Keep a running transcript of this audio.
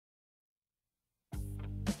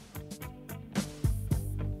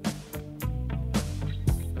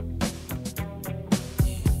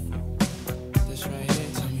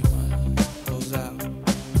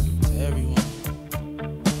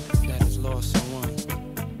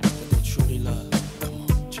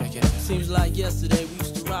Seems like yesterday we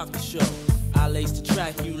used to rock the show. I laced the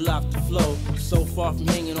track, you locked the flow. So far from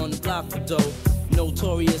hanging on the block for dough.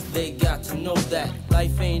 Notorious, they got to know that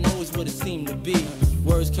life ain't always what it seemed to be.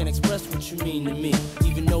 Words can't express what you mean to me.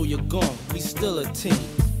 Even though you're gone, we still a team.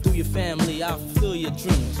 Through your family, I'll fulfill your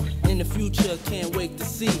dreams. In the future, can't wait to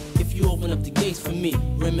see if you open up the gates for me.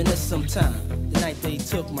 Reminisce sometime, the night they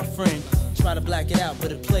took my friend. Try to black it out,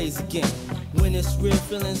 but it plays again. When it's real,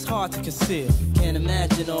 feeling's hard to conceal. Can't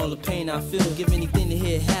imagine all the pain I feel. Give anything to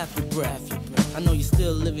hear half your breath. I know you're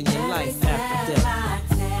still living your life after death.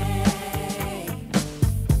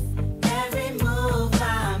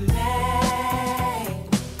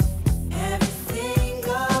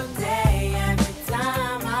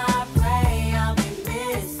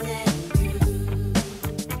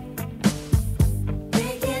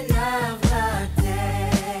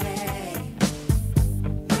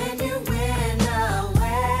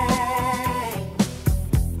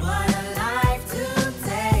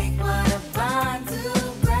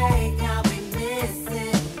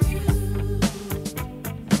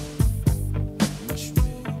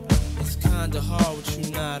 Hard with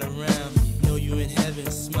you not around. Know you in heaven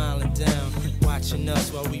smiling down, watching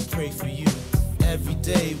us while we pray for you. Every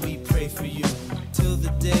day we pray for you, till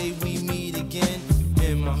the day we meet again.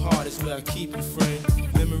 In my heart is where I keep you,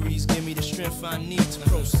 friend. Memories give me the strength I need to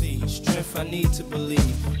proceed, strength I need to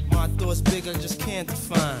believe. My thoughts big, I just can't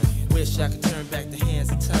define. Wish I could turn back the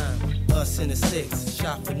hands of time. Us in the six,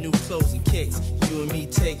 shop for new clothes and kicks. You and me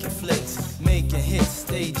taking flicks, making hits,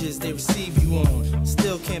 stages they receive you on.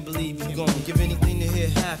 Still can't believe you're gone. Give anything to hear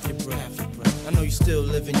half your breath. I know you still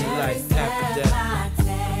living your life after